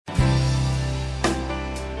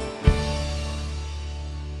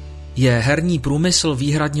Je herní průmysl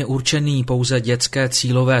výhradně určený pouze dětské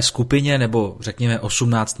cílové skupině nebo řekněme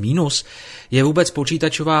 18-? Je vůbec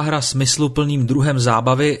počítačová hra smysluplným druhem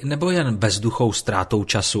zábavy nebo jen bezduchou ztrátou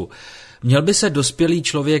času? Měl by se dospělý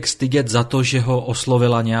člověk stydět za to, že ho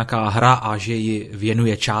oslovila nějaká hra a že ji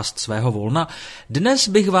věnuje část svého volna? Dnes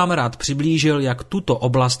bych vám rád přiblížil, jak tuto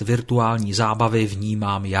oblast virtuální zábavy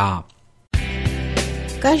vnímám já.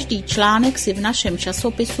 Každý článek si v našem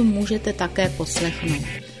časopisu můžete také poslechnout.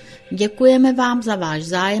 Děkujeme vám za váš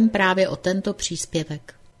zájem právě o tento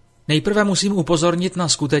příspěvek. Nejprve musím upozornit na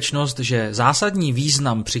skutečnost, že zásadní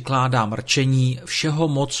význam přikládám rčení všeho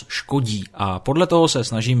moc škodí a podle toho se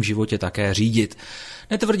snažím v životě také řídit.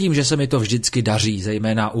 Netvrdím, že se mi to vždycky daří,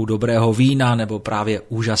 zejména u dobrého vína nebo právě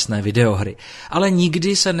úžasné videohry. Ale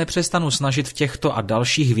nikdy se nepřestanu snažit v těchto a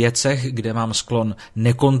dalších věcech, kde mám sklon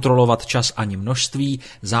nekontrolovat čas ani množství,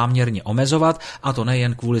 záměrně omezovat, a to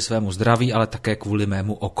nejen kvůli svému zdraví, ale také kvůli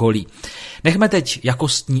mému okolí. Nechme teď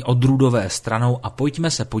jakostní odrůdové stranou a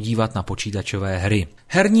pojďme se podívat na počítačové hry.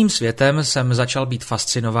 Herním světem jsem začal být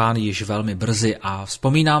fascinován již velmi brzy a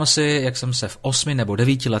vzpomínám si, jak jsem se v 8 nebo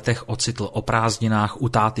 9 letech ocitl o prázdninách u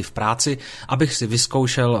táty v práci, abych si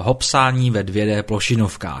vyzkoušel hopsání ve 2D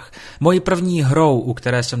plošinovkách. Mojí první hrou, u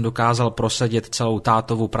které jsem dokázal prosedět celou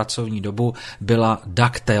tátovu pracovní dobu, byla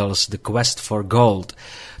DuckTales The Quest for Gold.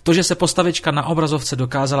 To, že se postavička na obrazovce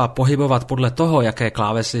dokázala pohybovat podle toho, jaké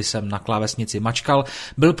klávesy jsem na klávesnici mačkal,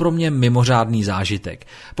 byl pro mě mimořádný zážitek.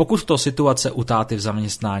 Pokud to situace u táty v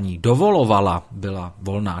zaměstnání dovolovala, byla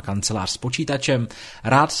volná kancelář s počítačem,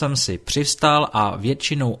 rád jsem si přivstal a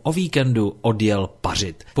většinou o víkendu odjel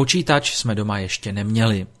pařit. Počítač jsme doma ještě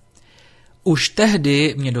neměli. Už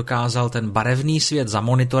tehdy mě dokázal ten barevný svět za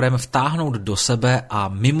monitorem vtáhnout do sebe a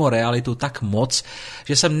mimo realitu tak moc,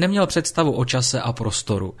 že jsem neměl představu o čase a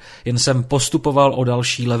prostoru. Jen jsem postupoval o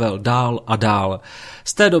další level dál a dál.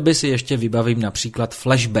 Z té doby si ještě vybavím například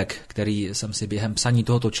flashback, který jsem si během psaní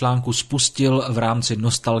tohoto článku spustil v rámci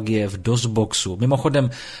nostalgie v DOSBoxu. Mimochodem,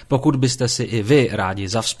 pokud byste si i vy rádi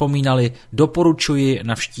zavzpomínali, doporučuji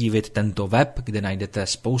navštívit tento web, kde najdete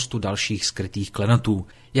spoustu dalších skrytých klenotů.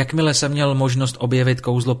 Jakmile jsem měl možnost objevit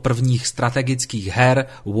kouzlo prvních strategických her,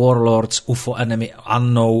 Warlords, UFO Enemy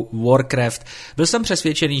Unknown, Warcraft, byl jsem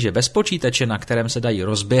přesvědčený, že bez počítače, na kterém se dají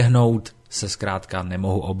rozběhnout, se zkrátka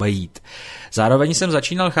nemohu obejít. Zároveň jsem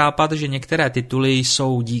začínal chápat, že některé tituly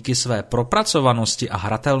jsou díky své propracovanosti a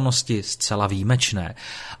hratelnosti zcela výjimečné.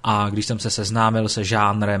 A když jsem se seznámil se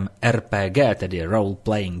žánrem RPG, tedy Role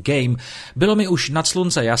Playing Game, bylo mi už nad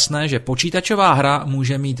slunce jasné, že počítačová hra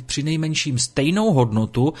může mít přinejmenším stejnou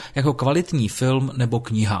hodnotu jako kvalitní film nebo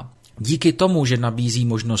kniha. Díky tomu, že nabízí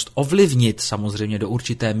možnost ovlivnit samozřejmě do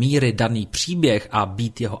určité míry daný příběh a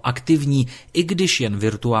být jeho aktivní, i když jen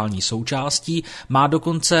virtuální součástí, má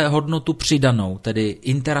dokonce hodnotu přidanou, tedy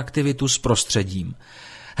interaktivitu s prostředím.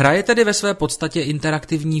 Hra je tedy ve své podstatě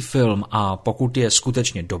interaktivní film a pokud je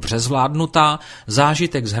skutečně dobře zvládnutá,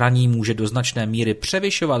 zážitek z hraní může do značné míry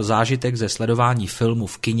převyšovat zážitek ze sledování filmu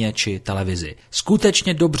v kině či televizi.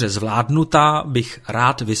 Skutečně dobře zvládnutá bych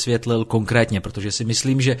rád vysvětlil konkrétně, protože si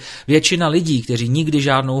myslím, že většina lidí, kteří nikdy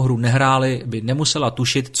žádnou hru nehráli, by nemusela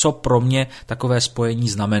tušit, co pro mě takové spojení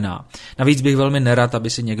znamená. Navíc bych velmi nerad, aby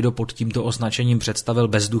si někdo pod tímto označením představil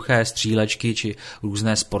bezduché střílečky či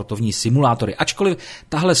různé sportovní simulátory, ačkoliv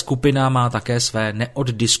tahle skupina má také své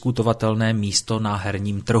neoddiskutovatelné místo na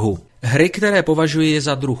herním trhu. Hry, které považuji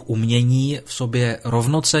za druh umění, v sobě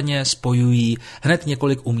rovnocenně spojují hned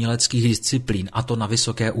několik uměleckých disciplín, a to na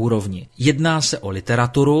vysoké úrovni. Jedná se o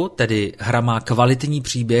literaturu, tedy hra má kvalitní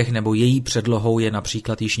příběh nebo její předlohou je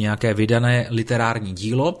například již nějaké vydané literární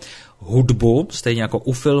dílo, hudbu, stejně jako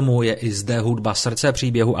u filmu je i zde hudba srdce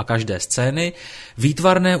příběhu a každé scény,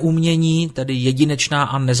 výtvarné umění, tedy jedinečná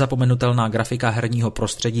a nezapomenutelná grafika herního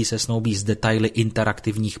prostředí se snoubí s detaily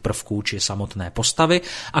interaktivních prvků či samotné postavy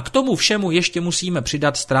a k tomu všemu ještě musíme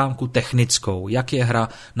přidat stránku technickou, jak je hra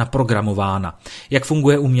naprogramována, jak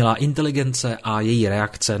funguje umělá inteligence a její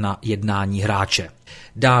reakce na jednání hráče.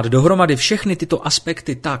 Dát dohromady všechny tyto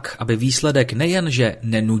aspekty tak, aby výsledek nejenže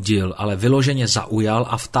nenudil, ale vyloženě zaujal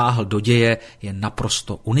a vtáhl do děje, je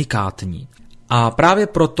naprosto unikátní. A právě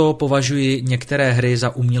proto považuji některé hry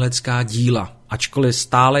za umělecká díla, ačkoliv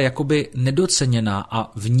stále jakoby nedoceněná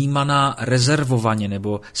a vnímaná rezervovaně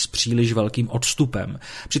nebo s příliš velkým odstupem.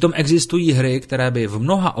 Přitom existují hry, které by v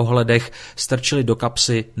mnoha ohledech strčily do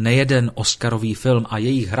kapsy nejeden Oscarový film a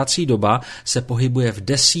jejich hrací doba se pohybuje v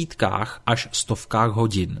desítkách až stovkách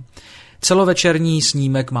hodin. Celovečerní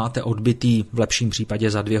snímek máte odbytý v lepším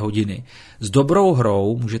případě za 2 hodiny. S dobrou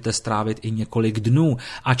hrou můžete strávit i několik dnů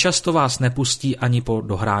a často vás nepustí ani po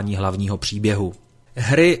dohrání hlavního příběhu.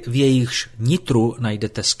 Hry, v jejichž nitru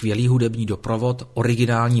najdete skvělý hudební doprovod,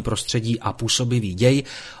 originální prostředí a působivý děj,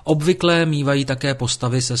 obvykle mívají také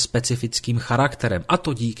postavy se specifickým charakterem, a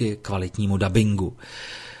to díky kvalitnímu dabingu.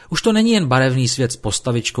 Už to není jen barevný svět s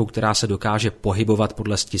postavičkou, která se dokáže pohybovat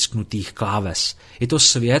podle stisknutých kláves. Je to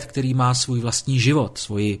svět, který má svůj vlastní život,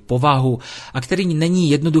 svoji povahu a který není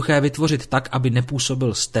jednoduché vytvořit tak, aby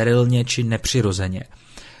nepůsobil sterilně či nepřirozeně.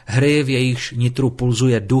 Hry, v jejichž nitru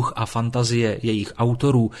pulzuje duch a fantazie jejich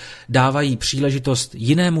autorů, dávají příležitost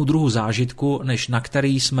jinému druhu zážitku, než na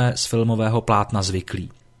který jsme z filmového plátna zvyklí.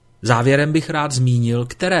 Závěrem bych rád zmínil,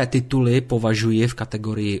 které tituly považuji v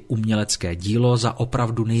kategorii umělecké dílo za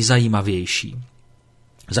opravdu nejzajímavější.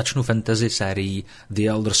 Začnu fantasy sérií The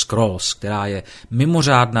Elder Scrolls, která je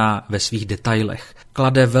mimořádná ve svých detailech.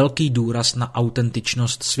 Klade velký důraz na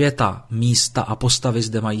autentičnost světa, místa a postavy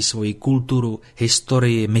zde mají svoji kulturu,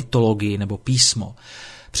 historii, mytologii nebo písmo.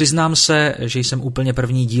 Přiznám se, že jsem úplně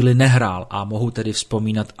první díly nehrál a mohu tedy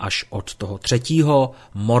vzpomínat až od toho 3.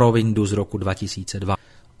 Morrowindu z roku 2002.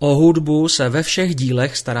 O hudbu se ve všech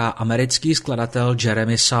dílech stará americký skladatel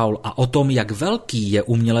Jeremy Soule a o tom, jak velký je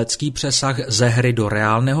umělecký přesah ze hry do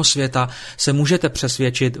reálného světa, se můžete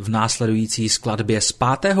přesvědčit v následující skladbě z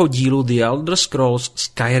 5. dílu The Elder Scrolls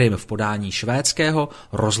Skyrim v podání švédského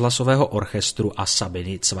rozhlasového orchestru a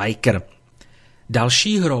Sabiny Zweiker.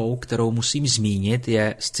 Další hrou, kterou musím zmínit,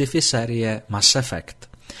 je sci-fi série Mass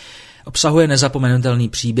Effect. Obsahuje nezapomenutelný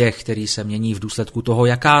příběh, který se mění v důsledku toho,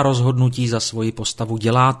 jaká rozhodnutí za svoji postavu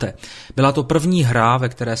děláte. Byla to první hra, ve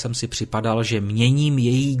které jsem si připadal, že měním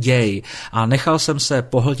její děj a nechal jsem se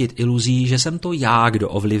pohltit iluzí, že jsem to já, kdo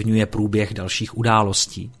ovlivňuje průběh dalších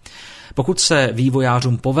událostí. Pokud se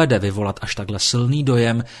vývojářům povede vyvolat až takhle silný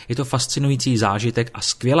dojem, je to fascinující zážitek a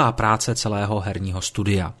skvělá práce celého herního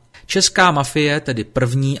studia. Česká mafie, tedy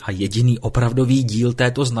první a jediný opravdový díl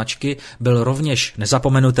této značky, byl rovněž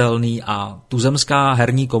nezapomenutelný a tuzemská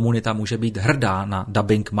herní komunita může být hrdá na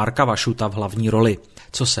dabing Marka Vašuta v hlavní roli.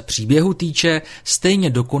 Co se příběhu týče, stejně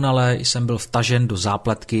dokonale jsem byl vtažen do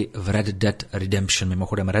zápletky v Red Dead Redemption.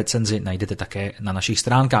 Mimochodem recenzi najdete také na našich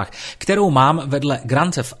stránkách, kterou mám vedle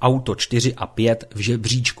Grand Theft Auto 4 a 5 v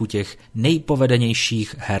žebříčku těch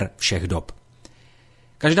nejpovedenějších her všech dob.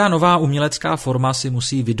 Každá nová umělecká forma si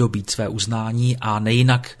musí vydobít své uznání a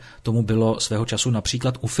nejinak tomu bylo svého času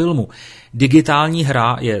například u filmu. Digitální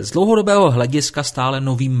hra je z dlouhodobého hlediska stále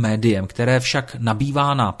novým médiem, které však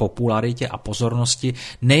nabývá na popularitě a pozornosti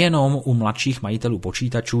nejenom u mladších majitelů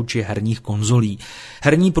počítačů či herních konzolí.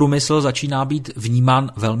 Herní průmysl začíná být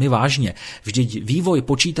vnímán velmi vážně. Vždyť vývoj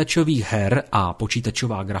počítačových her a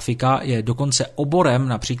počítačová grafika je dokonce oborem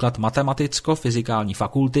například matematicko-fyzikální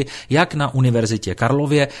fakulty jak na Univerzitě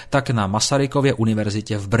Karlově, tak na Masarykově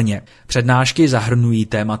univerzitě v Brně. Přednášky zahrnují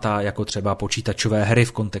témata jako třeba počítačové hry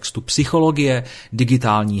v kontextu psychologie,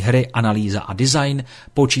 digitální hry, analýza a design,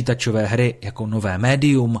 počítačové hry jako nové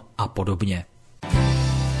médium a podobně.